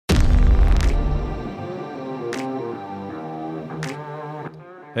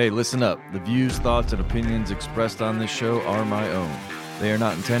Hey, listen up. The views, thoughts, and opinions expressed on this show are my own. They are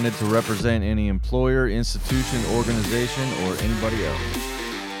not intended to represent any employer, institution, organization, or anybody else.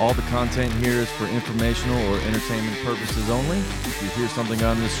 All the content here is for informational or entertainment purposes only. If you hear something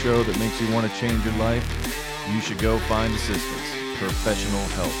on this show that makes you want to change your life, you should go find assistance, professional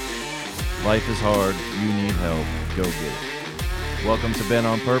help. Life is hard. You need help. Go get it. Welcome to Ben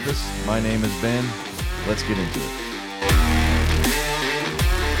on Purpose. My name is Ben. Let's get into it.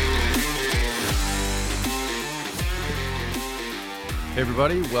 Hey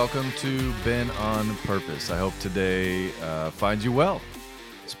everybody, welcome to Ben on Purpose. I hope today finds you well.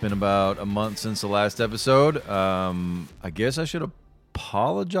 It's been about a month since the last episode. I guess I should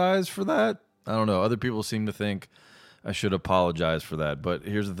apologize for that. I don't know. Other people seem to think I should apologize for that. But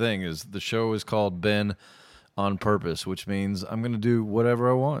here's the thing is the show is called Ben on Purpose, which means I'm going to do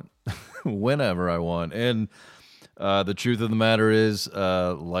whatever I want, whenever I want. And the truth of the matter is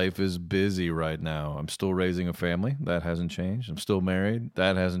life is busy right now. I'm still raising a family. That hasn't changed. I'm still married.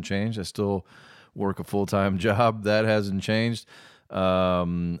 That hasn't changed. I still work a full-time job. That hasn't changed.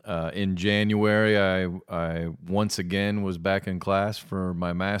 In January, I once again was back in class for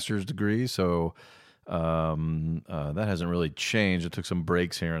my master's degree. So that hasn't really changed. I took some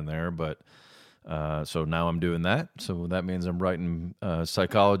breaks here and there, but so now I'm doing that. So that means I'm writing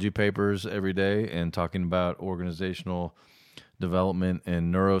psychology papers every day and talking about organizational development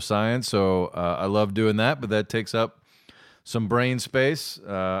and neuroscience. So I love doing that, but that takes up some brain space.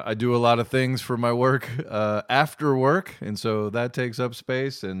 I do a lot of things for my work after work, and so that takes up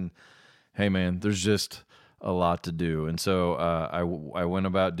space. And hey, man, there's just a lot to do. And so I went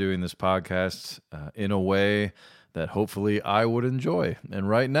about doing this podcast in a way that hopefully I would enjoy. And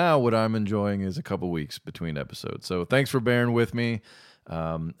right now, what I'm enjoying is a couple weeks between episodes. So thanks for bearing with me.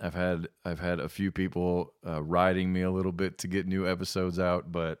 I've had a few people riding me a little bit to get new episodes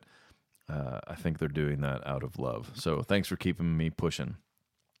out, but I think they're doing that out of love. So thanks for keeping me pushing.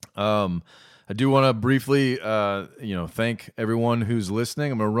 I do want to briefly, thank everyone who's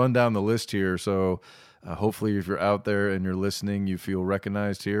listening. I'm going to run down the list here. So hopefully, if you're out there and you're listening, you feel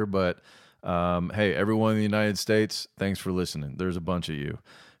recognized here. But hey, everyone in the United States, thanks for listening. There's a bunch of you,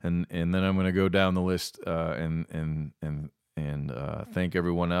 and then I'm going to go down the list and thank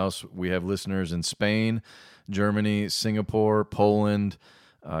everyone else. We have listeners in Spain, Germany, Singapore, Poland,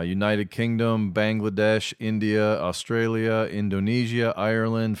 United Kingdom, Bangladesh, India, Australia, Indonesia,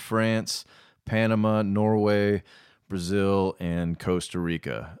 Ireland, France, Panama, Norway, Brazil, and Costa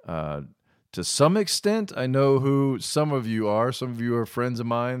Rica. To some extent, I know who some of you are. Some of you are friends of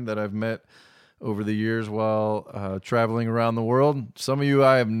mine that I've met over the years while traveling around the world. Some of you,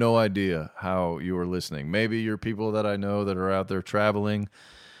 I have no idea how you are listening. Maybe you're people that I know that are out there traveling,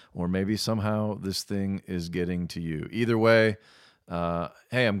 or maybe somehow this thing is getting to you. Either way,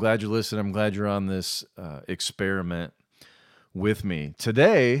 hey, I'm glad you're listening. I'm glad you're on this experiment with me.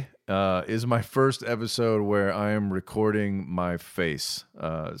 Today is my first episode where I am recording my face.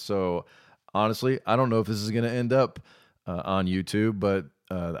 So honestly, I don't know if this is going to end up on YouTube, but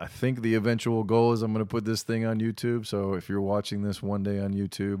I think the eventual goal is I'm going to put this thing on YouTube. So if you're watching this one day on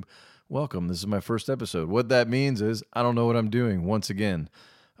YouTube, welcome. This is my first episode. What that means is I don't know what I'm doing once again.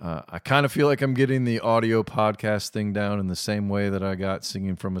 I kind of feel like I'm getting the audio podcast thing down in the same way that I got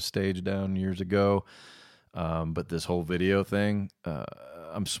Singing from a Stage down years ago. But this whole video thing,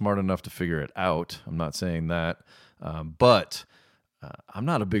 I'm smart enough to figure it out. I'm not saying that. But I'm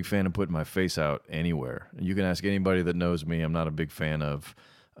not a big fan of putting my face out anywhere. You can ask anybody that knows me. I'm not a big fan of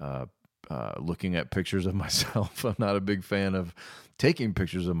looking at pictures of myself. I'm not a big fan of taking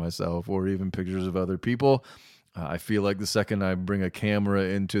pictures of myself or even pictures of other people. I feel like the second I bring a camera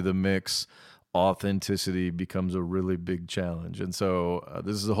into the mix, authenticity becomes a really big challenge. And so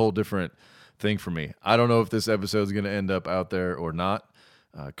this is a whole different thing for me. I don't know if this episode is going to end up out there or not.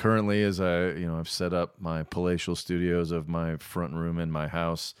 Currently, as I've set up my palatial studios of my front room in my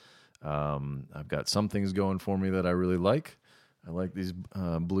house, I've got some things going for me that I really like. I like these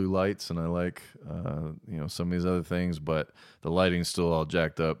blue lights, and I like some of these other things, but the lighting's still all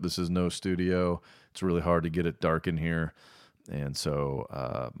jacked up. This is no studio. It's really hard to get it dark in here, and so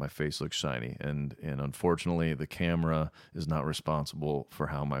my face looks shiny. And unfortunately, the camera is not responsible for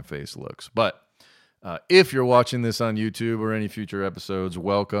how my face looks. But if you're watching this on YouTube or any future episodes,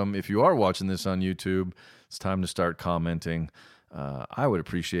 welcome. If you are watching this on YouTube, it's time to start commenting. I would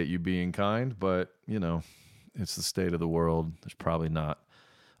appreciate you being kind, but, it's the state of the world. There's probably not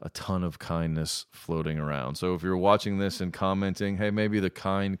a ton of kindness floating around. So if you're watching this and commenting, hey, maybe the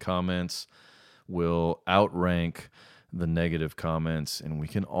kind comments will outrank the negative comments, and we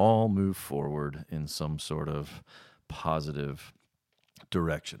can all move forward in some sort of positive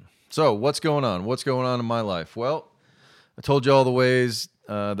direction. So what's going on? What's going on in my life? Well, I told you all the ways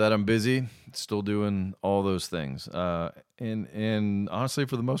that I'm busy, still doing all those things. And honestly,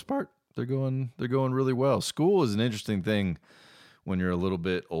 for the most part, they're going really well. School is an interesting thing when you're a little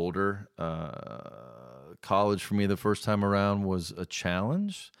bit older. College for me the first time around was a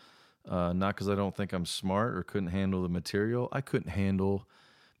challenge. Not because I don't think I'm smart or couldn't handle the material. I couldn't handle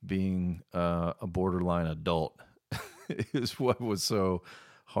being a borderline adult. Is what was so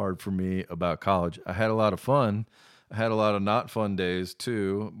hard for me about college. I had a lot of fun. I had a lot of not fun days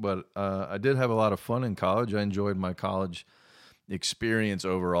too, but I did have a lot of fun in college. I enjoyed my college experience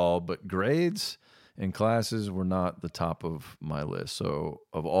overall, but grades and classes were not the top of my list. So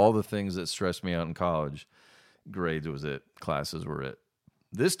of all the things that stressed me out in college, grades was it. Classes were it.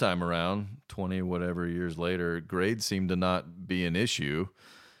 This time around, 20 whatever years later, grades seem to not be an issue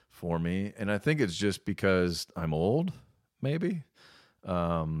for me. And I think it's just because I'm old, maybe.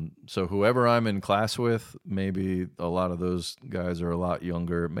 So whoever I'm in class with, maybe a lot of those guys are a lot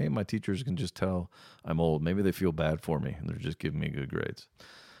younger. Maybe my teachers can just tell I'm old. Maybe they feel bad for me and they're just giving me good grades.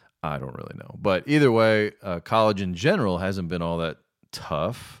 I don't really know. But either way, college in general hasn't been all that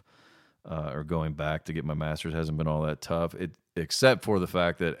tough, or going back to get my master's hasn't been all that tough, except for the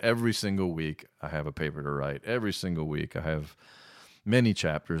fact that every single week I have a paper to write. Every single week I have many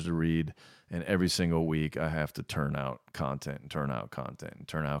chapters to read, and every single week I have to turn out content,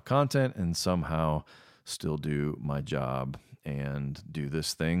 and somehow still do my job and do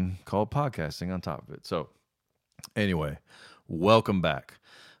this thing called podcasting on top of it. So anyway, welcome back.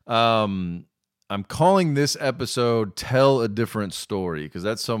 I'm calling this episode Tell a Different Story because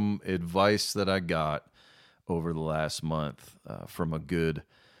that's some advice that I got over the last month from a good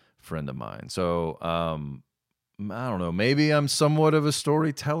friend of mine. So I don't know, maybe I'm somewhat of a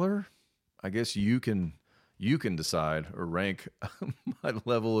storyteller. I guess you can decide or rank my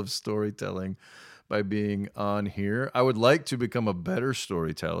level of storytelling by being on here. I would like to become a better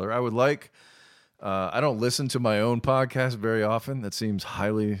storyteller. I don't listen to my own podcast very often. That seems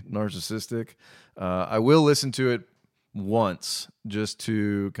highly narcissistic. I will listen to it once just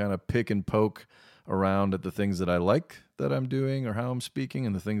to kind of pick and poke around at the things that I like that I'm doing or how I'm speaking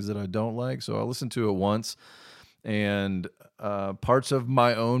and the things that I don't like. So I'll listen to it once. And parts of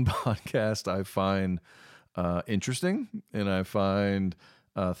my own podcast I find interesting, and I find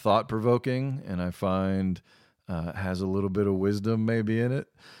thought-provoking, and I find has a little bit of wisdom maybe in it.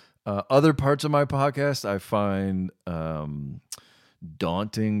 Other parts of my podcast I find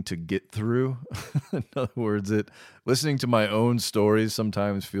daunting to get through. In other words, listening to my own stories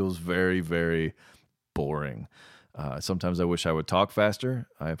sometimes feels very, very boring. Sometimes I wish I would talk faster.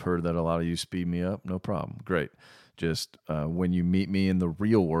 I've heard that a lot of you speed me up. No problem. Great. Just when you meet me in the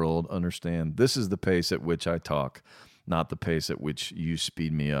real world, understand this is the pace at which I talk, not the pace at which you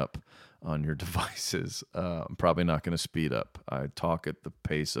speed me up on your devices. I'm probably not going to speed up. I talk at the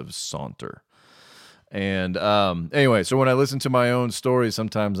pace of saunter. And anyway, so when I listen to my own stories,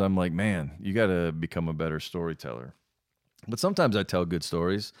 sometimes I'm like, man, you got to become a better storyteller. But sometimes I tell good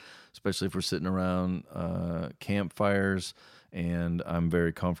stories, especially if we're sitting around campfires and I'm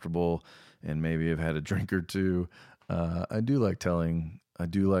very comfortable and maybe have had a drink or two. I do like telling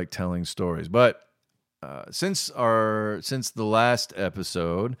stories. But since the last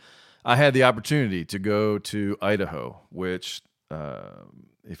episode, I had the opportunity to go to Idaho, which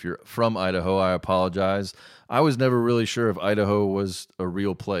if you're from Idaho, I apologize. I was never really sure if Idaho was a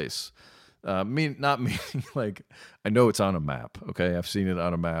real place. Not meaning like I know it's on a map. Okay, I've seen it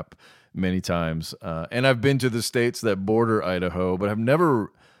on a map many times, and I've been to the states that border Idaho, but I've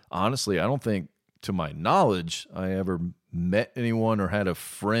never, honestly, I don't think, to my knowledge, I ever met anyone or had a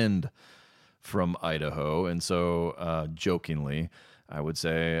friend from Idaho. And so, jokingly, I would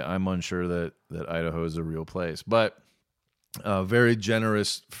say I'm unsure that Idaho is a real place. But a very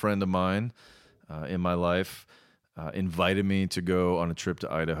generous friend of mine in my life invited me to go on a trip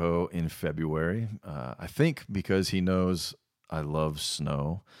to Idaho in February. I think because he knows I love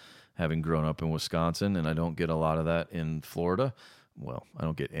snow, having grown up in Wisconsin, and I don't get a lot of that in Florida. Well, I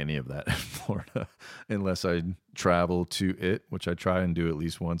don't get any of that in Florida unless I travel to it, which I try and do at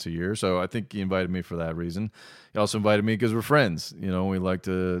least once a year. So I think he invited me for that reason. He also invited me because we're friends. You know, we like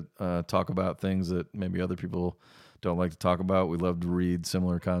to talk about things that maybe other people don't like to talk about. We love to read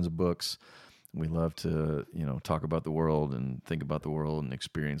similar kinds of books. We love to, talk about the world and think about the world and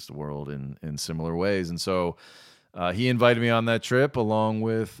experience the world in similar ways. And so he invited me on that trip along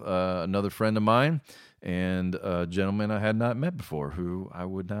with another friend of mine and a gentleman I had not met before who I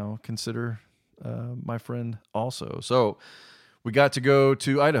would now consider my friend also. So we got to go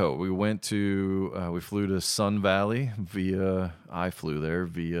to Idaho. We went to, we flew to Sun Valley I flew there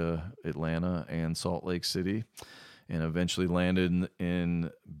via Atlanta and Salt Lake City, and eventually landed in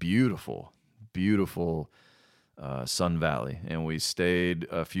beautiful, beautiful Sun Valley. And we stayed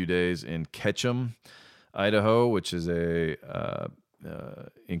a few days in Ketchum, Idaho, which is a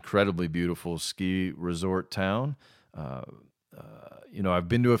incredibly beautiful ski resort town. I've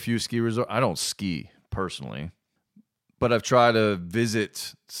been to a few ski resorts. I don't ski personally, but I've tried to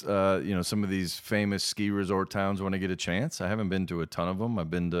visit, some of these famous ski resort towns when I get a chance. I haven't been to a ton of them. I've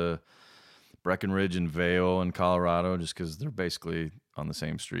been to Breckenridge and Vail in Colorado just because they're basically on the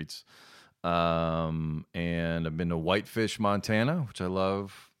same streets. And I've been to Whitefish, Montana, which I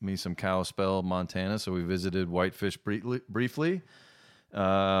love. Me some Kalispell, Montana. So we visited Whitefish briefly.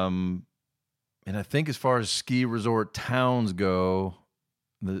 And I think as far as ski resort towns go,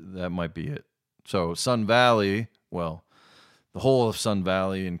 that might be it. So Sun Valley, well, the whole of Sun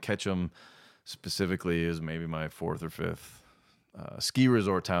Valley and Ketchum specifically is maybe my fourth or fifth ski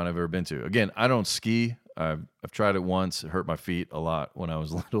resort town I've ever been to. Again, I don't ski. I've tried it once. It hurt my feet a lot when I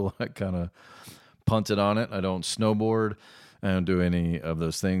was little. I kind of punted on it. I don't snowboard. I don't do any of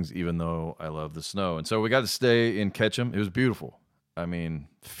those things, even though I love the snow. And so we got to stay in Ketchum. It was beautiful. I mean,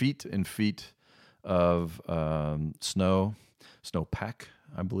 feet and feet of snowpack,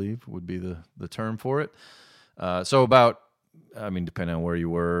 I believe would be the term for it. So about, depending on where you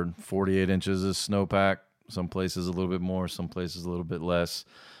were, 48 inches of snowpack. Some places a little bit more, some places a little bit less.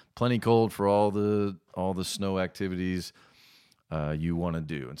 Plenty cold for all the snow activities you want to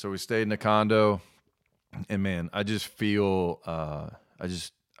do. And so we stayed in a condo, and man, I just feel,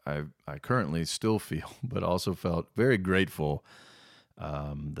 I currently still feel, but also felt very grateful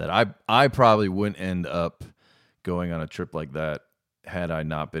that I probably wouldn't end up going on a trip like that had I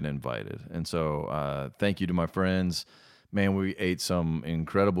not been invited. And so thank you to my friends. Man, we ate some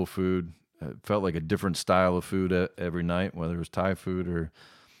incredible food. It felt like a different style of food every night, whether it was Thai food or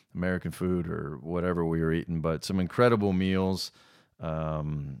American food or whatever we were eating. But some incredible meals,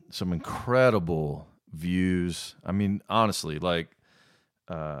 some incredible views. I mean, honestly, some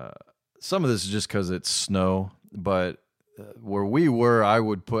of this is just because it's snow, but where we were,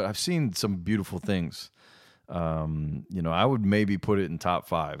 I've seen some beautiful things. I would maybe put it in top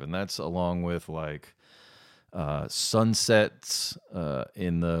 5, and that's along with sunsets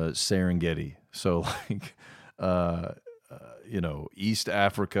in the Serengeti. So East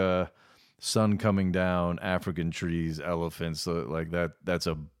Africa, sun coming down, African trees, elephants, that's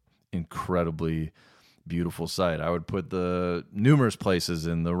a incredibly beautiful sight. I would put the numerous places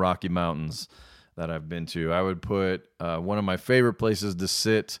in the Rocky Mountains that I've been to. I would put one of my favorite places to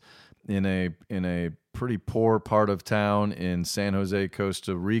sit in a pretty poor part of town in San Jose,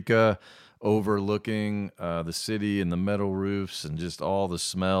 Costa Rica, overlooking the city and the metal roofs and just all the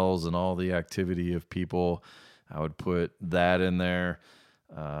smells and all the activity of people. I would put that in there,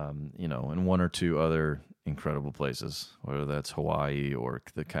 and one or two other incredible places, whether that's Hawaii or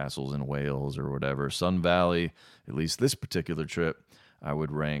the castles in Wales or whatever. Sun Valley, at least this particular trip, I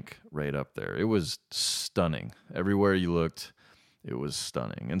would rank right up there. It was stunning. Everywhere you looked, it was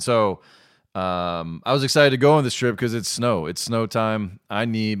stunning. And so I was excited to go on this trip because it's snow. It's snow time.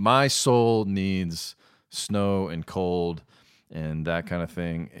 My soul needs snow and cold and that kind of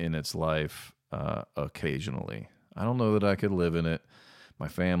thing in its life occasionally. I don't know that I could live in it. My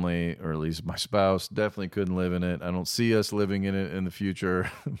family, or at least my spouse, definitely couldn't live in it. I don't see us living in it in the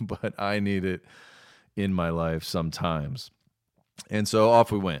future, but I need it in my life sometimes. And so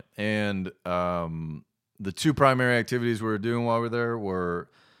off we went. And the two primary activities we were doing while we were there were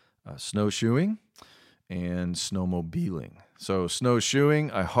snowshoeing and snowmobiling. So snowshoeing,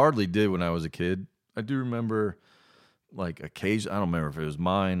 I hardly did when I was a kid. I do remember occasion. I don't remember if it was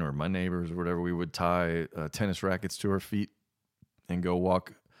mine or my neighbors or whatever. We would tie tennis rackets to our feet and go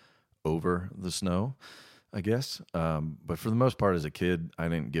walk over the snow, I guess. But for the most part, as a kid, I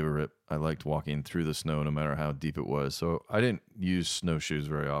didn't give a rip. I liked walking through the snow no matter how deep it was. So I didn't use snowshoes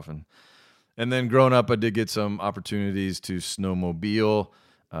very often. And then growing up, I did get some opportunities to snowmobile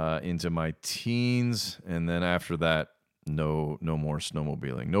into my teens. And then after that, no more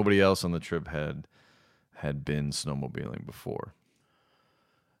snowmobiling. Nobody else on the trip had been snowmobiling before.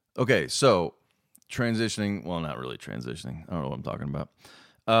 Okay, so transitioning, well, not really transitioning. I don't know what I'm talking about.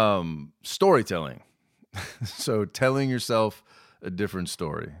 Storytelling. So telling yourself a different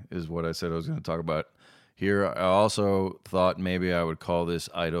story is what I said I was going to talk about here. I also thought maybe I would call this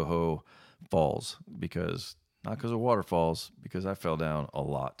Idaho Falls, not because of waterfalls, because I fell down a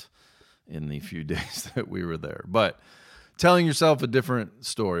lot in the few days that we were there. But telling yourself a different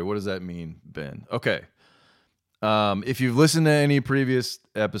story, what does that mean, Ben? Okay. If you've listened to any previous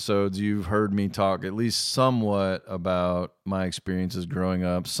episodes, you've heard me talk at least somewhat about my experiences growing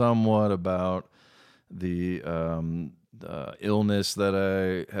up, somewhat about the illness that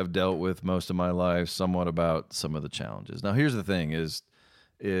I have dealt with most of my life, somewhat about some of the challenges. Now, here's the thing: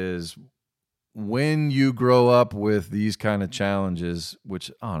 is when you grow up with these kind of challenges,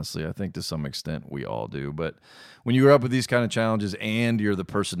 which honestly I think to some extent we all do, but when you grow up with these kind of challenges and you're the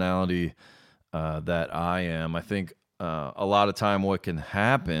personality that I am, I think a lot of time what can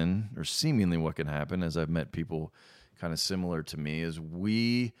happen, or seemingly what can happen, as I've met people kind of similar to me, is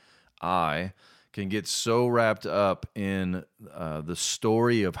I can get so wrapped up in the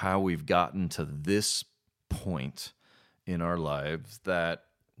story of how we've gotten to this point in our lives that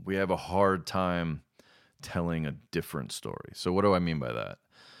we have a hard time telling a different story. So what do I mean by that?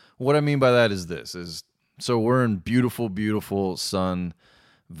 What I mean by that is so we're in beautiful, beautiful Sun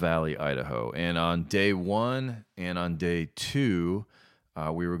Valley, Idaho. And on day 1 and on day 2,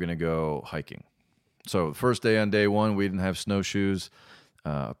 we were going to go hiking. So the first day, on day 1, we didn't have snowshoes.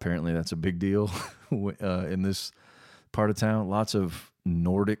 Apparently that's a big deal in this part of town. Lots of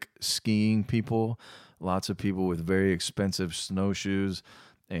Nordic skiing people, lots of people with very expensive snowshoes.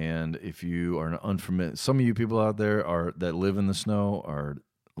 And if you are unfamiliar, some of you people out there that live in the snow are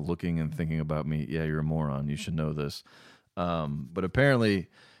looking and thinking about me. Yeah, you're a moron. You should know this. But apparently,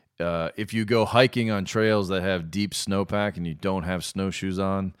 if you go hiking on trails that have deep snowpack and you don't have snowshoes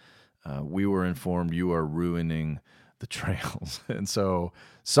on, we were informed you are ruining the trails. And so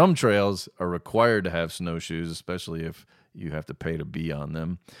some trails are required to have snowshoes, especially if you have to pay to be on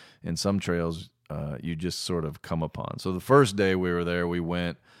them. And some trails you just sort of come upon. So the first day we were there, we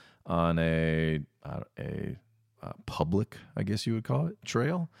went on a public, I guess you would call it,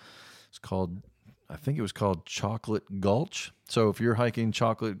 trail. I think it was called Chocolate Gulch. So if you're hiking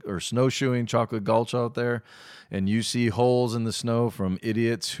snowshoeing Chocolate Gulch out there and you see holes in the snow from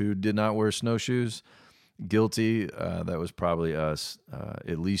idiots who did not wear snowshoes, guilty. That was probably us.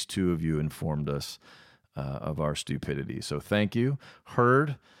 At least 2 of you informed us of our stupidity. So thank you.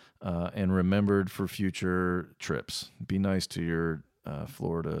 Heard and remembered for future trips. Be nice to your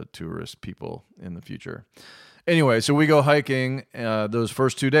Florida tourist people in the future. Anyway, so we go hiking those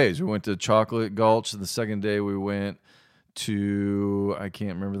first 2 days. We went to Chocolate Gulch. The second day we went to, I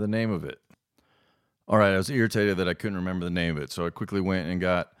can't remember the name of it. All right, I was irritated that I couldn't remember the name of it. So I quickly went and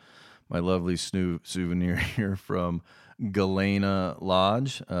got my lovely souvenir here from Galena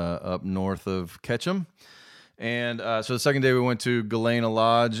Lodge up north of Ketchum. And so the second day we went to Galena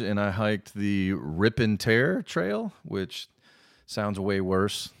Lodge and I hiked the Rip and Tear Trail, which sounds way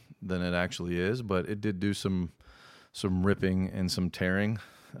worse than it actually is, but it did do some ripping and some tearing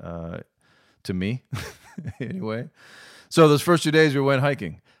to me. Anyway, so those first 2 days we went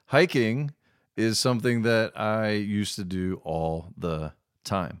hiking. Hiking is something that I used to do all the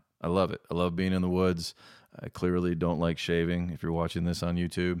time. I love it. I love being in the woods. I clearly don't like shaving if you're watching this on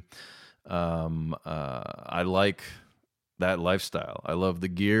YouTube. I like that lifestyle. I love the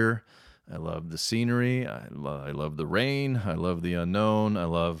gear. I love the scenery. I love the rain. I love the unknown. I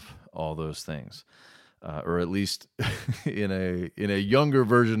love all those things. Or at least in a younger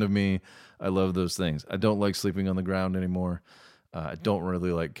version of me, I love those things. I don't like sleeping on the ground anymore. I don't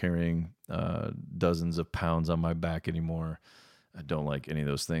really like carrying dozens of pounds on my back anymore. I don't like any of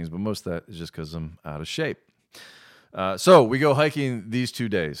those things, but most of that is just because I'm out of shape. So we go hiking these 2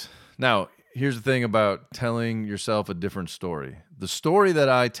 days. Now, here's the thing about telling yourself a different story. The story that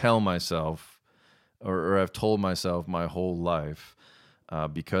I tell myself, or I've told myself my whole life,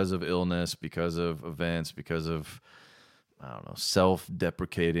 because of illness, because of events, because of,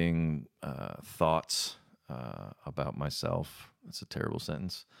 self-deprecating thoughts about myself. That's a terrible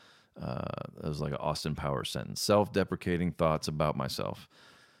sentence. That was like an Austin Powers sentence. Self-deprecating thoughts about myself.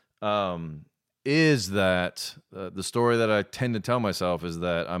 Is that the story that I tend to tell myself is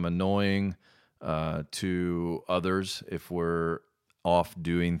that I'm annoying to others if we're off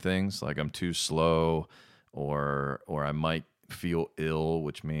doing things, like I'm too slow, or I might feel ill,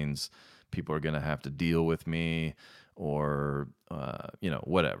 which means people are going to have to deal with me, or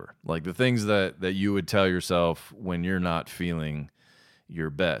whatever. Like the things that you would tell yourself when you're not feeling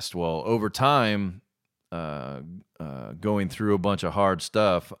your best. Well, over time, going through a bunch of hard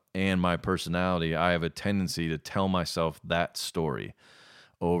stuff and my personality, I have a tendency to tell myself that story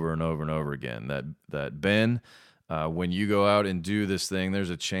over and over and over again. That Ben, when you go out and do this thing, there's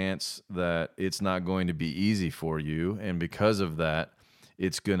a chance that it's not going to be easy for you, and because of that,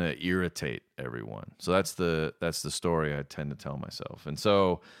 it's going to irritate everyone. So that's the story I tend to tell myself. And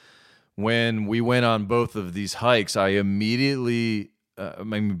so when we went on both of these hikes, I immediately I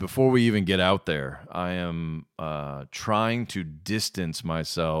mean, before we even get out there, I am trying to distance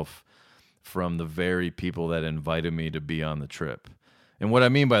myself from the very people that invited me to be on the trip. And what I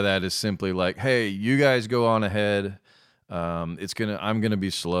mean by that is simply like, hey, you guys go on ahead. I'm gonna be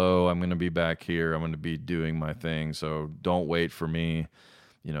slow. I'm gonna be back here. I'm gonna be doing my thing. So don't wait for me.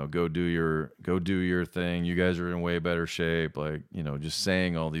 Go do your thing. You guys are in way better shape. Like, just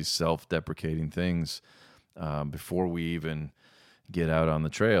saying all these self-deprecating things before we even get out on the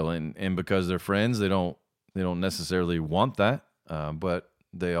trail. And because they're friends, they don't necessarily want that, but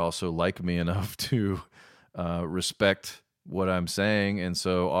they also like me enough to respect what I'm saying, and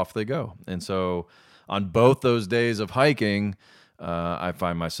so off they go. And so on both those days of hiking, I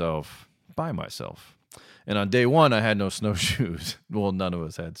find myself by myself. And on day one, I had no snowshoes. Well, none of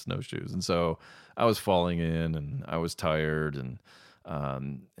us had snowshoes, and so I was falling in, and I was tired, and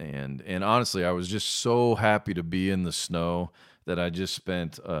honestly, I was just so happy to be in the snow that I just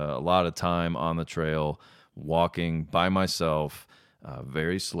spent a lot of time on the trail, walking by myself,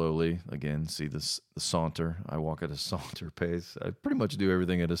 very slowly. Again, see the saunter. I walk at a saunter pace. I pretty much do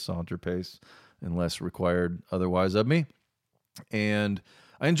everything at a saunter pace, unless required otherwise of me. And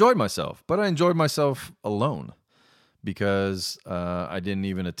I enjoyed myself, but I enjoyed myself alone because I didn't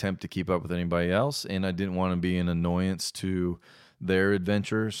even attempt to keep up with anybody else, and I didn't want to be an annoyance to their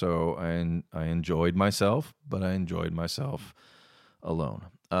adventure. So I enjoyed myself, but I enjoyed myself alone.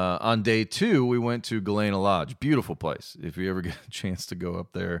 On day 2, we went to Galena Lodge. Beautiful place. If you ever get a chance to go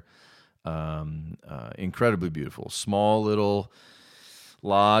up there, incredibly beautiful. Small little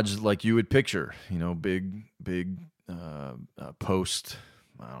lodge like you would picture, big post.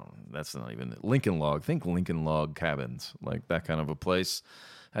 That's not even Lincoln log. Think Lincoln log cabins, like that kind of a place.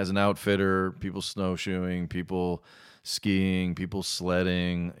 Has an outfitter, people snowshoeing, people skiing, people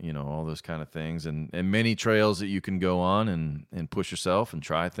sledding, all those kind of things, and many trails that you can go on and push yourself and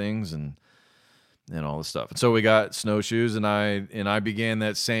try things and all this stuff. And so we got snowshoes, and I began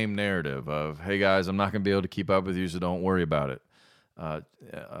that same narrative of, hey guys, I'm not going to be able to keep up with you, so don't worry about it.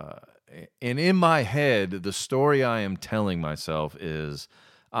 And in my head, the story I am telling myself is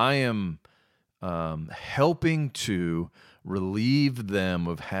I am helping to relieve them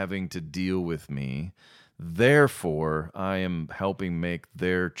of having to deal with me. Therefore, I am helping make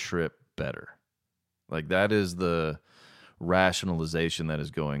their trip better. Like, that is the rationalization that is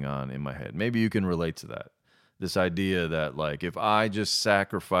going on in my head. Maybe you can relate to that. This idea that, like, if I just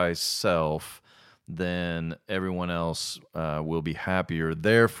sacrifice self, then everyone else will be happier.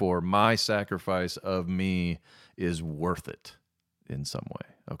 Therefore, my sacrifice of me is worth it in some way.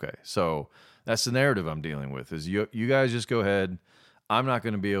 Okay, so that's the narrative I'm dealing with, is you guys just go ahead. I'm not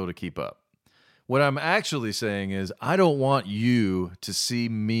going to be able to keep up. What I'm actually saying is I don't want you to see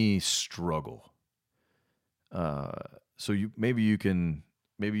me struggle. So maybe you can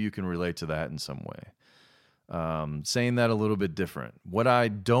relate to that in some way. Saying that a little bit different. What I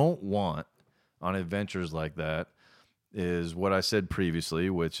don't want on adventures like that is what I said previously,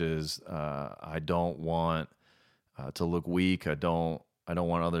 which is I don't want to look weak. I don't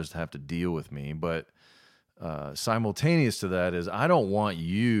want others to have to deal with me. But simultaneous to that is I don't want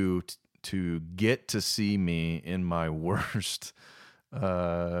you to get to see me in my worst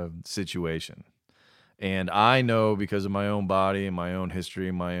situation. And I know, because of my own body and my own history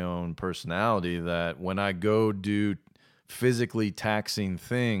and my own personality, that when I go do physically taxing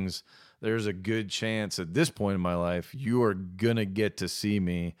things, there's a good chance at this point in my life you are going to get to see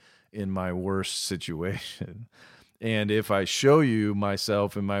me in my worst situation. And if I show you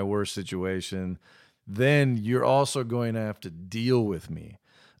myself in my worst situation, then you're also going to have to deal with me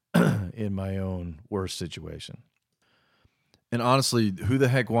in my own worst situation. And honestly, who the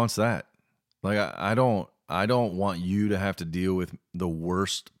heck wants that? Like, I don't want you to have to deal with the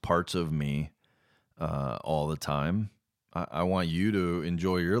worst parts of me all the time. I want you to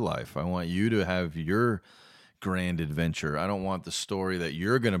enjoy your life. I want you to have your grand adventure. I don't want the story that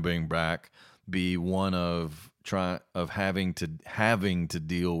you're going to bring back be one of having to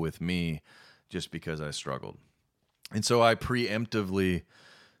deal with me just because I struggled. And so I preemptively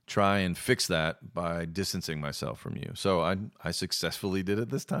try and fix that by distancing myself from you. So I successfully did it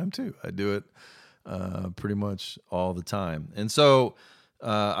this time too. I do it pretty much all the time. And so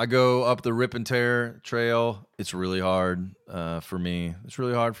I go up the Rip and Tear trail. It's really hard for me. It's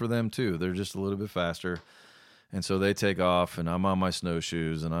really hard for them too. They're just a little bit faster. And so they take off, and I'm on my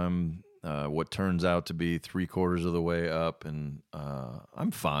snowshoes, and I'm what turns out to be 3/4 of the way up, and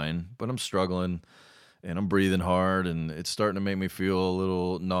I'm fine, but I'm struggling. And I'm breathing hard, and it's starting to make me feel a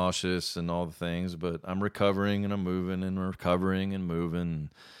little nauseous and all the things, but I'm recovering, and I'm moving, and recovering and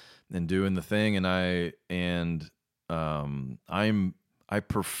moving and doing the thing. And I'm I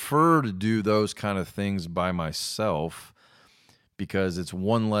prefer to do those kind of things by myself because it's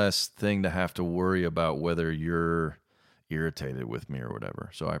one less thing to have to worry about whether you're irritated with me or whatever.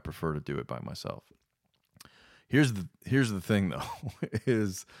 So I prefer to do it by myself. Here's the thing though,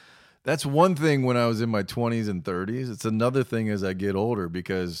 is that's one thing when I was in my 20s and 30s. It's another thing as I get older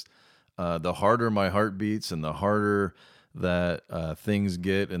because the harder my heart beats and the harder that things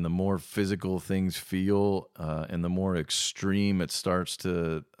get and the more physical things feel and the more extreme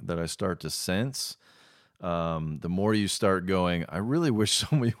that I start to sense, the more you start going, I really wish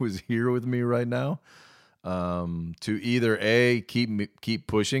somebody was here with me right now to either A, keep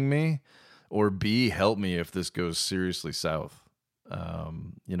pushing me, or B, help me if this goes seriously south.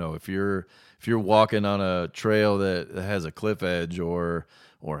 If you're walking on a trail that has a cliff edge or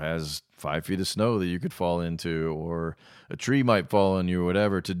has 5 feet of snow that you could fall into, or a tree might fall on you or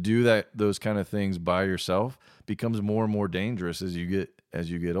whatever, to do those kind of things by yourself becomes more and more dangerous as you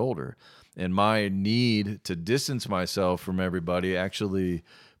get older. And my need to distance myself from everybody actually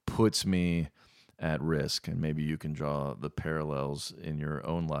puts me at risk. And maybe you can draw the parallels in your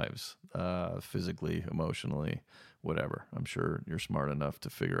own lives, physically, emotionally, whatever. I'm sure you're smart enough to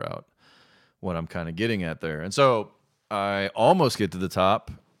figure out what I'm kind of getting at there. And so I almost get to the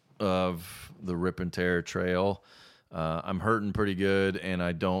top of the Rip and Tear Trail. I'm hurting pretty good, and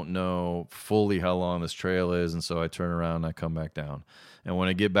I don't know fully how long this trail is, and so I turn around and I come back down. And when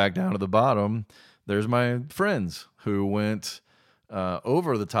I get back down to the bottom, there's my friends who went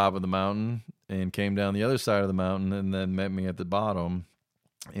over the top of the mountain and came down the other side of the mountain and then met me at the bottom.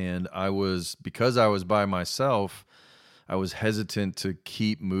 And because I was by myself, I was hesitant to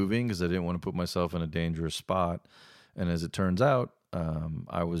keep moving because I didn't want to put myself in a dangerous spot. And as it turns out,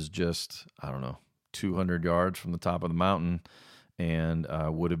 I was just, 200 yards from the top of the mountain, and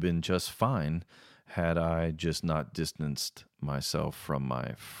would have been just fine had I just not distanced myself from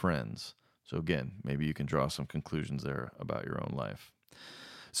my friends. So again, maybe you can draw some conclusions there about your own life.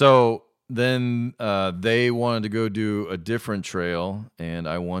 So then they wanted to go do a different trail, and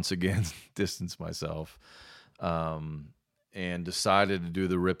I once again distanced myself and decided to do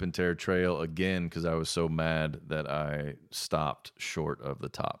the Rip and Tear Trail again because I was so mad that I stopped short of the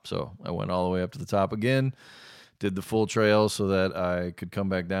top. So I went all the way up to the top again, did the full trail so that I could come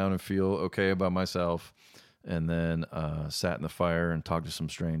back down and feel okay about myself, and then sat in the fire and talked to some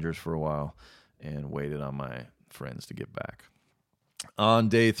strangers for a while and waited on my friends to get back. On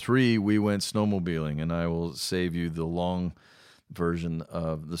day 3, we went snowmobiling, and I will save you the long version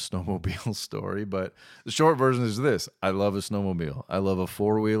of the snowmobile story, but the short version is this. I love a snowmobile. I love a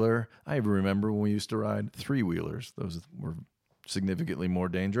 4-wheeler. I even remember when we used to ride 3-wheelers. Those were significantly more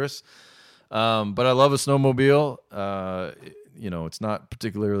dangerous. But I love a snowmobile. It's not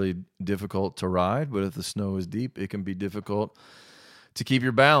particularly difficult to ride, but if the snow is deep, it can be difficult to keep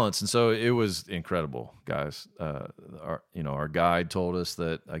your balance. And so it was incredible, guys. Our guide told us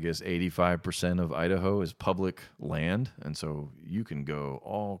that I guess 85% of Idaho is public land. And so you can go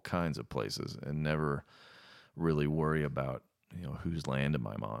all kinds of places and never really worry about, whose land am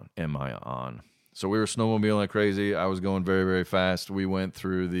I on? So we were snowmobiling like crazy. I was going very, very fast. We went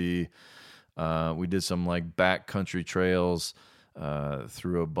through we did some like backcountry trails,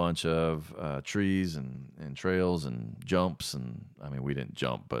 through a bunch of trees and trails and jumps. And we didn't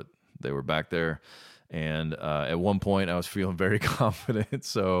jump, but they were back there. And at one point I was feeling very confident.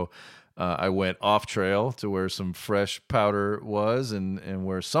 So I went off trail to where some fresh powder was and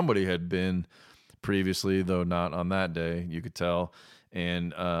where somebody had been previously, though not on that day, you could tell.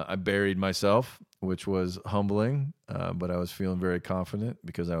 And I buried myself, which was humbling, but I was feeling very confident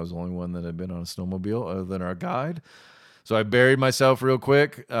because I was the only one that had been on a snowmobile other than our guide. So I buried myself real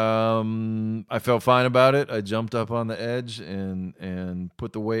quick. I felt fine about it. I jumped up on the edge and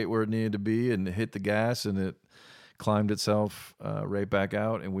put the weight where it needed to be and hit the gas, and it climbed itself right back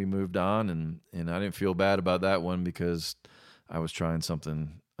out, and we moved on. And I didn't feel bad about that one because I was trying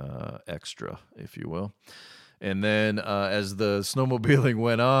something extra, if you will. And then as the snowmobiling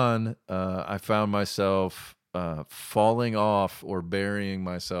went on, I found myself falling off or burying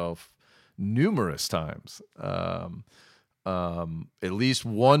myself numerous times. At least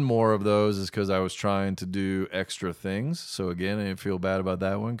one more of those is because I was trying to do extra things. So again, I didn't feel bad about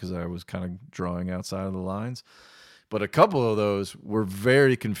that one because I was kind of drawing outside of the lines. But a couple of those were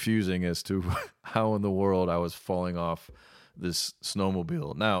very confusing as to how in the world I was falling off this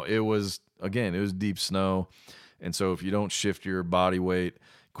snowmobile. Now, it was deep snow. And so if you don't shift your body weight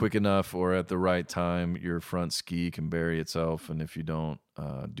quick enough or at the right time, your front ski can bury itself. And if you don't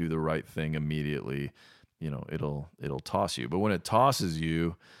do the right thing immediately, it'll toss you. But when it tosses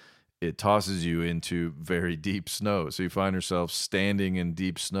you, it tosses you into very deep snow. So you find yourself standing in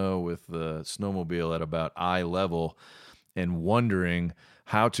deep snow with the snowmobile at about eye level and wondering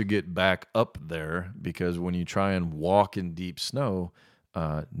how to get back up there, because when you try and walk in deep snow,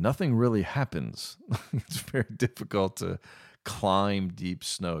 nothing really happens. It's very difficult to climb deep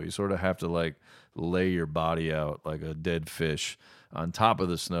snow. You sort of have to like lay your body out like a dead fish on top of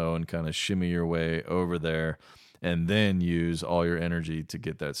the snow and kind of shimmy your way over there, and then use all your energy to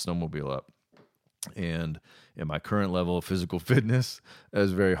get that snowmobile up. And in my current level of physical fitness, that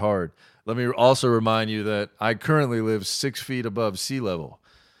is very hard. Let me also remind you that I currently live 6 feet above sea level.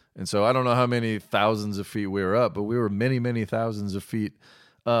 And so I don't know how many thousands of feet we were up, but we were many, many thousands of feet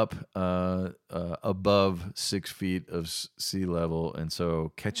up above 6 feet of sea level. And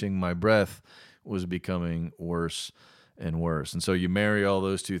so catching my breath was becoming worse and worse. And so you marry all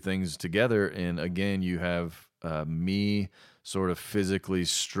those two things together, and again, you have me sort of physically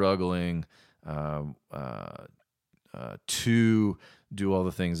struggling to do all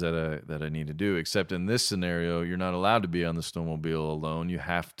the things that I need to do. Except in this scenario, you're not allowed to be on the snowmobile alone. You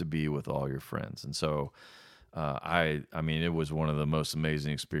have to be with all your friends. And so I mean, it was one of the most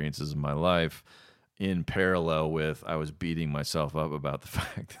amazing experiences of my life, in parallel with I was beating myself up about the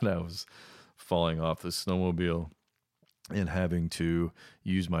fact that I was falling off the snowmobile and having to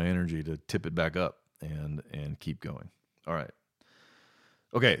use my energy to tip it back up and keep going. All right.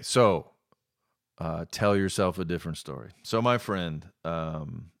 Okay, so tell yourself a different story. So my friend,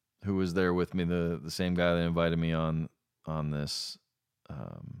 who was there with me, the same guy that invited me on this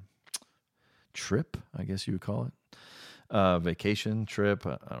trip, I guess you would call it, vacation trip.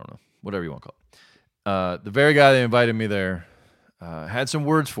 I don't know, whatever you want to call it. The very guy that invited me there had some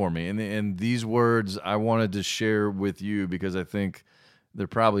words for me, and these words I wanted to share with you because I think they're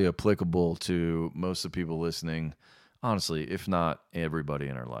probably applicable to most of the people listening, honestly, if not everybody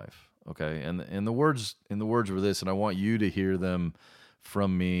in our life. Okay, and the words were this, and I want you to hear them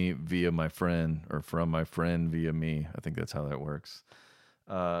from me via my friend, or from my friend via me. I think that's how that works.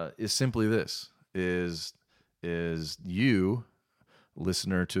 Is simply this: is you,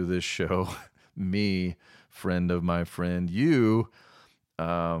 listener to this show, me, friend of my friend, you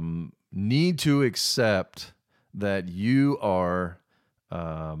need to accept that you are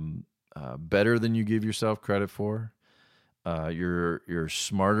better than you give yourself credit for. You're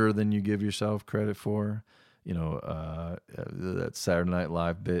smarter than you give yourself credit for. You know, that Saturday Night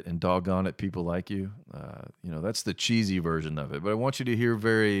Live bit, and doggone it, people like you. You know, that's the cheesy version of it. But I want you to hear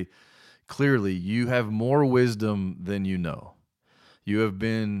very clearly, you have more wisdom than you know. You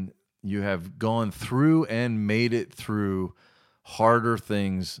have gone through and made it through harder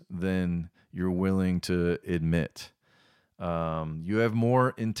things than you're willing to admit. You have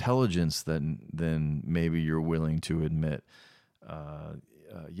more intelligence than maybe you're willing to admit.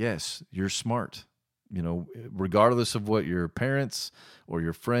 Yes, you're smart. You know, regardless of what your parents or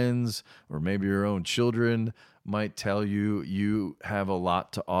your friends or maybe your own children might tell you, you have a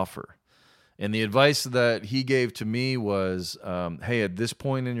lot to offer. And the advice that he gave to me was, hey, at this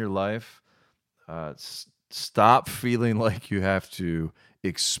point in your life, stop feeling like you have to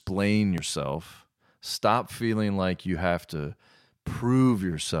explain yourself. Stop feeling like you have to prove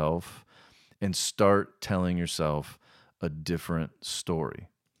yourself, and start telling yourself a different story.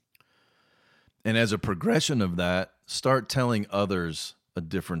 And as a progression of that, start telling others a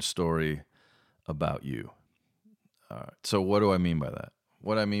different story about you. All right. So what do I mean by that?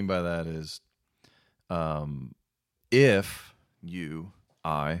 What I mean by that is, if you,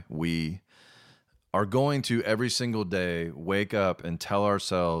 we are going to every single day wake up and tell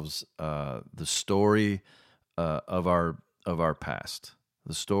ourselves the story of our past,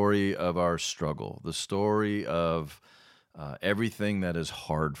 the story of our struggle, the story of everything that is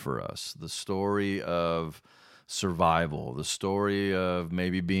hard for us, the story of survival, the story of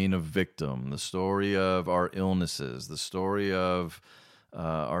maybe being a victim, the story of our illnesses, the story of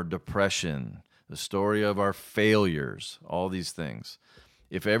our depression, the story of our failures, all these things.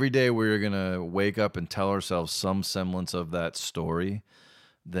 If every day we're going to wake up and tell ourselves some semblance of that story,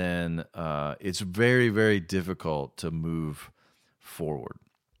 then it's very, very difficult to move forward.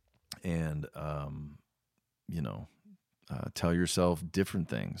 And, tell yourself different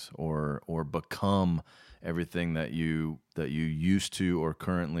things, or become everything that you used to or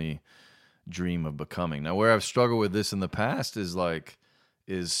currently dream of becoming. Now, where I've struggled with this in the past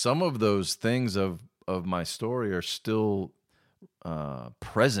is some of those things of my story are still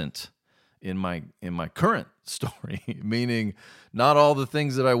present in my current story, meaning not all the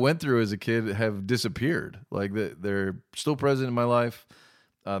things that I went through as a kid have disappeared. Like they're still present in my life.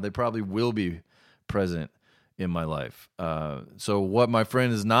 They probably will be present in my life. So what my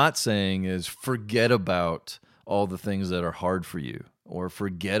friend is not saying is forget about all the things that are hard for you, or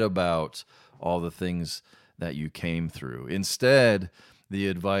forget about all the things that you came through. Instead, the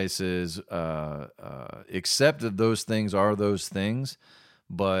advice is accept that those things are those things,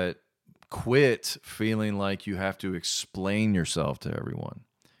 but quit feeling like you have to explain yourself to everyone.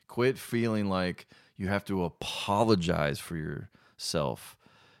 Quit feeling like you have to apologize for yourself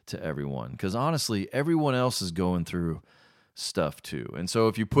to everyone. Because honestly, everyone else is going through stuff too. And so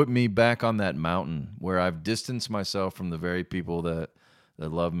if you put me back on that mountain where I've distanced myself from the very people that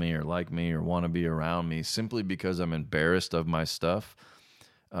love me or like me or want to be around me simply because I'm embarrassed of my stuff,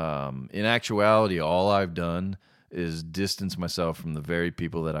 in actuality, all I've done is distance myself from the very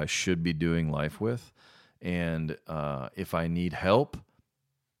people that I should be doing life with. And if I need help,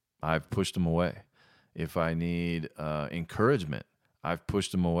 I've pushed them away. If I need encouragement, I've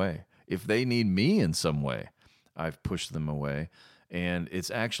pushed them away. If they need me in some way, I've pushed them away. And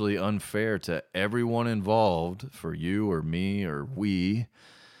it's actually unfair to everyone involved, for you or me or we,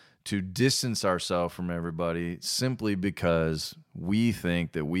 to distance ourselves from everybody simply because we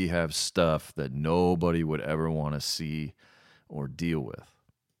think that we have stuff that nobody would ever want to see or deal with.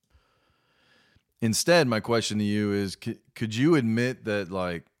 Instead, my question to you is, could you admit that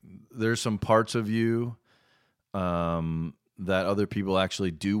like there's some parts of you that other people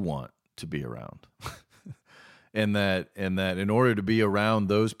actually do want to be around? and that in order to be around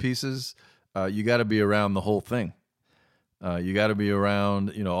those pieces, you got to be around the whole thing. You got to be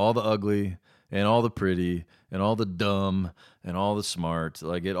around, all the ugly and all the pretty and all the dumb and all the smart.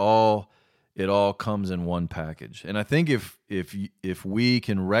 Like it all comes in one package. And I think if we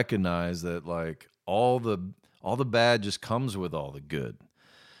can recognize that, like all the bad just comes with all the good,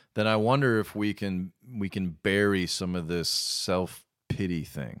 then I wonder if we can bury some of this self-pity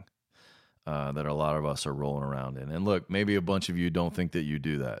thing that a lot of us are rolling around in. And look, maybe a bunch of you don't think that you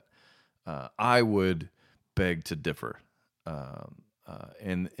do that. I would beg to differ.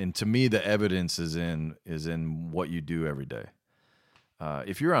 And to me, the evidence is in what you do every day.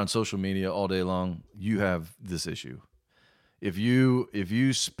 If you're on social media all day long, you have this issue. If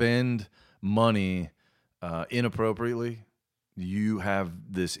you spend money inappropriately, you have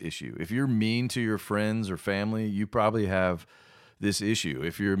this issue. If you're mean to your friends or family, you probably have this issue.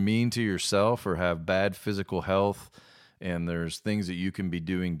 If you're mean to yourself or have bad physical health and there's things that you can be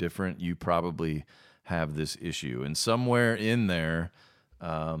doing different, you probably have this issue. And somewhere in there,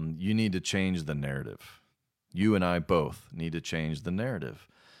 you need to change the narrative. You and I both need to change the narrative.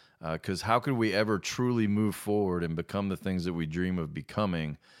 Because how could we ever truly move forward and become the things that we dream of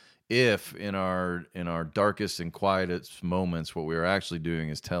becoming if in our darkest and quietest moments, what we are actually doing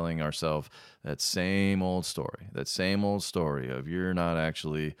is telling ourselves that same old story of you're not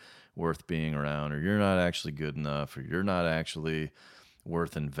actually worth being around, or you're not actually good enough, or you're not actually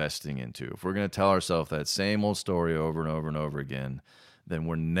worth investing into. If we're going to tell ourselves that same old story over and over and over again, then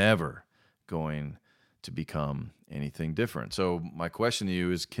we're never going to become anything different. So my question to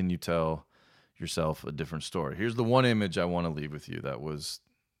you is, can you tell yourself a different story? Here's the one image I want to leave with you that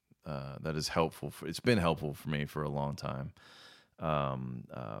is helpful. It's been helpful for me for a long time.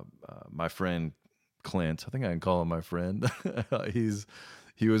 My friend Clint, I think I can call him my friend.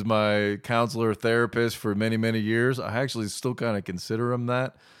 He was my counselor therapist for many, many years. I actually still kind of consider him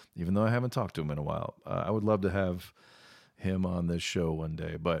that, even though I haven't talked to him in a while. I would love to have him on this show one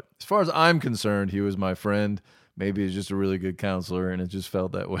day. But as far as I'm concerned, he was my friend. Maybe he's just a really good counselor and it just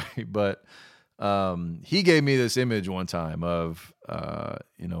felt that way. But he gave me this image one time of,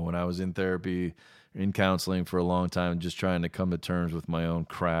 when I was in therapy, in counseling for a long time, just trying to come to terms with my own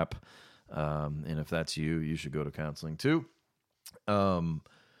crap. And if that's you, you should go to counseling too.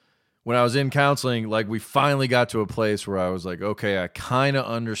 When I was in counseling, like we finally got to a place where I was like, okay, I kind of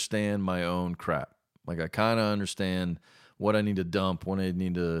understand my own crap. Like I kind of understand what I need to dump, what I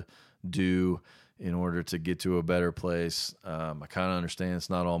need to do in order to get to a better place. I kind of understand it's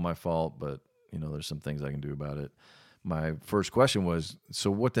not all my fault, but there's some things I can do about it. My first question was, so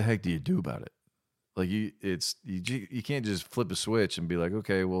what the heck do you do about it? Like you can't just flip a switch and be like,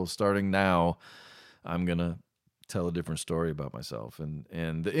 okay, well, starting now, I'm going to tell a different story about myself.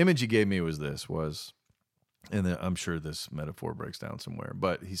 And the image he gave me was, and I'm sure this metaphor breaks down somewhere,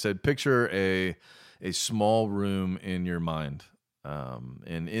 but he said, picture a small room in your mind.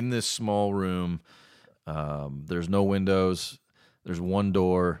 And in this small room, there's no windows, there's one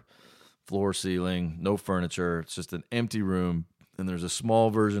door, floor, ceiling, no furniture. It's just an empty room. And there's a small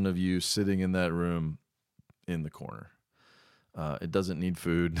version of you sitting in that room in the corner. It doesn't need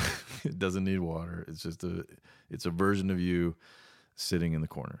food. It doesn't need water. It's a version of you sitting in the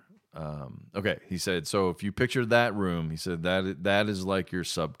corner. Okay, he said, so if you picture that room, he said that is like your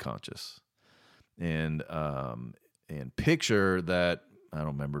subconscious, and picture that, I don't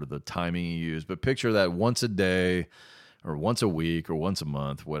remember the timing he used, but picture that once a day, or once a week, or once a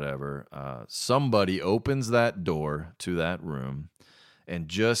month, whatever, somebody opens that door to that room and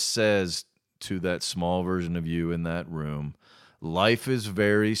just says to that small version of you in that room, life is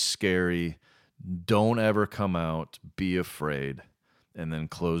very scary. Don't ever come out. Be afraid. And then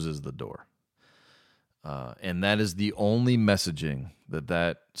closes the door. And that is the only messaging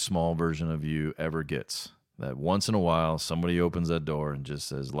that small version of you ever gets. That once in a while, somebody opens that door and just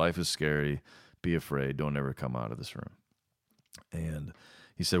says, life is scary. Be afraid. Don't ever come out of this room. And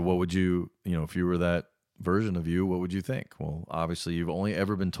he said, what would you, if you were that version of you, what would you think? Well, obviously, you've only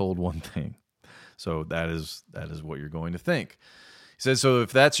ever been told one thing. So that is what you're going to think. He said, so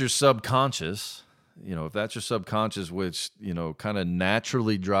if that's your subconscious, which, kind of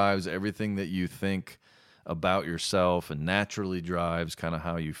naturally drives everything that you think about yourself and naturally drives kind of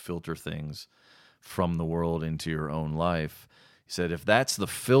how you filter things from the world into your own life. He said, if that's the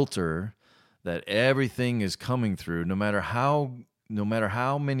filter that everything is coming through, no matter how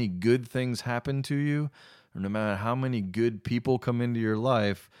many good things happen to you, or no matter how many good people come into your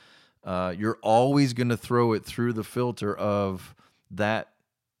life, you're always going to throw it through the filter of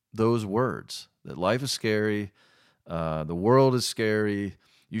those words, that life is scary, the world is scary,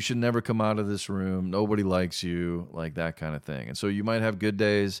 you should never come out of this room, nobody likes you, like that kind of thing. And so you might have good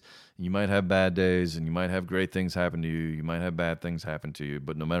days, you might have bad days, and you might have great things happen to you, you might have bad things happen to you,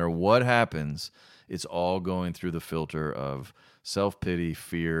 but no matter what happens, it's all going through the filter of self-pity,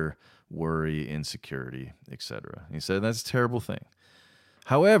 fear, worry, insecurity, etc. He said that's a terrible thing.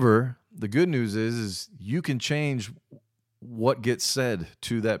 However, the good news is you can change what gets said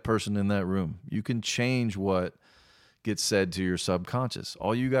to that person in that room. You can change what gets said to your subconscious.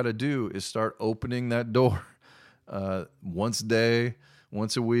 All you got to do is start opening that door once a day,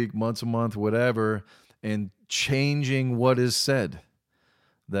 once a week, once a month, whatever, and changing what is said.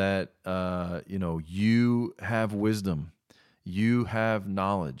 That, you have wisdom, you have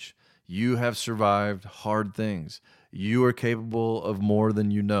knowledge, you have survived hard things, you are capable of more than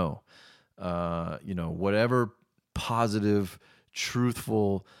you know. Whatever positive,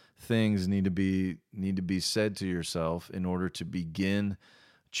 truthful things need to be said to yourself in order to begin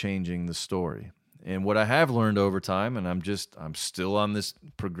changing the story. And what I have learned over time, and I'm still on this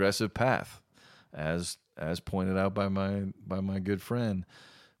progressive path, as pointed out by my good friend.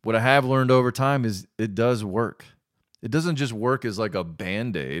 What I have learned over time is it does work. It doesn't just work as like a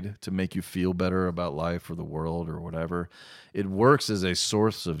Band-Aid to make you feel better about life or the world or whatever. It works as a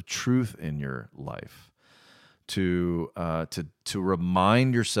source of truth in your life. To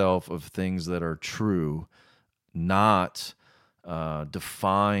remind yourself of things that are true, not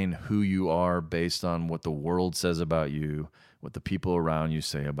define who you are based on what the world says about you, what the people around you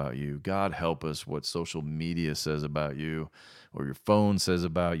say about you. God help us, what social media says about you, or your phone says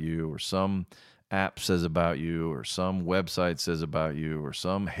about you, or some app says about you, or some website says about you, or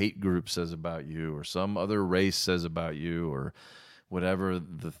some hate group says about you, or some other race says about you, or whatever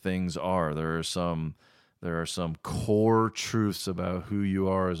the things are. There are some core truths about who you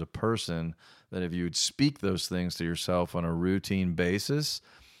are as a person that if you would speak those things to yourself on a routine basis,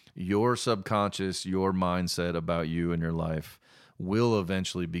 your subconscious, your mindset about you and your life will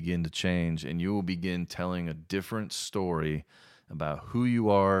eventually begin to change, and you will begin telling a different story about who you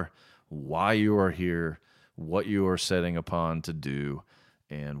are, why you are here, what you are setting upon to do,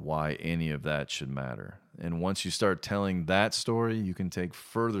 and why any of that should matter. And once you start telling that story, you can take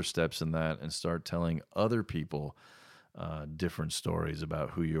further steps in that and start telling other people different stories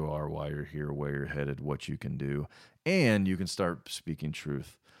about who you are, why you're here, where you're headed, what you can do. And you can start speaking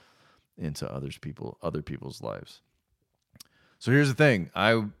truth into other people's lives. So here's the thing.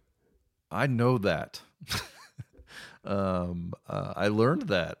 I know that. I learned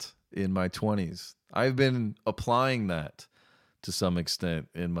that in my 20s. I've been applying that to some extent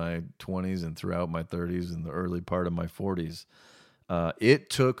in my 20s and throughout my 30s and the early part of my 40s. It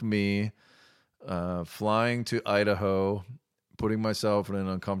took me flying to Idaho, putting myself in an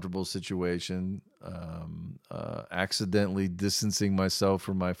uncomfortable situation, accidentally distancing myself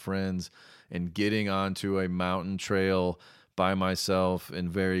from my friends, and getting onto a mountain trail by myself in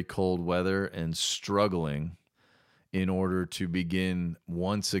very cold weather and struggling in order to begin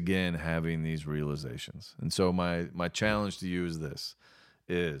once again having these realizations. And so my challenge to you is this,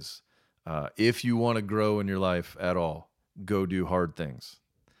 if you want to grow in your life at all, go do hard things.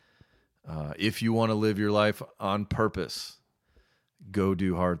 If you want to live your life on purpose, go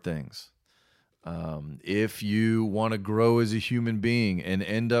do hard things. If you want to grow as a human being and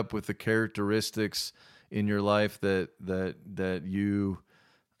end up with the characteristics in your life that you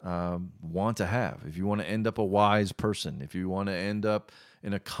want to have, if you want to end up a wise person, if you want to end up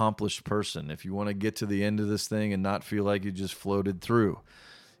an accomplished person, if you want to get to the end of this thing and not feel like you just floated through,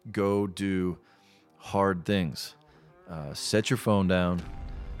 go do hard things. Set your phone down,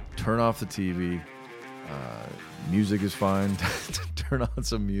 turn off the TV. Music is fine. Turn on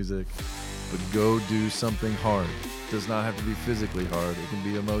some music, but go do something hard. It does not have to be physically hard. It can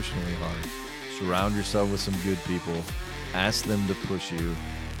be emotionally hard. Surround yourself with some good people. Ask them to push you.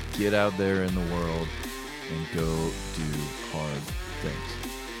 Get out there in the world and go do hard things.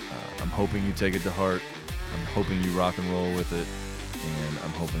 I'm hoping you take it to heart. I'm hoping you rock and roll with it, and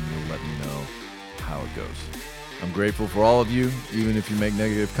I'm hoping you'll let me know how it goes. I'm grateful for all of you, even if you make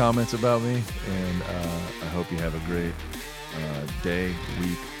negative comments about me, and I hope you have a great day,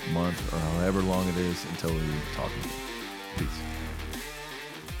 week, month, or however long it is until we talk again. Peace.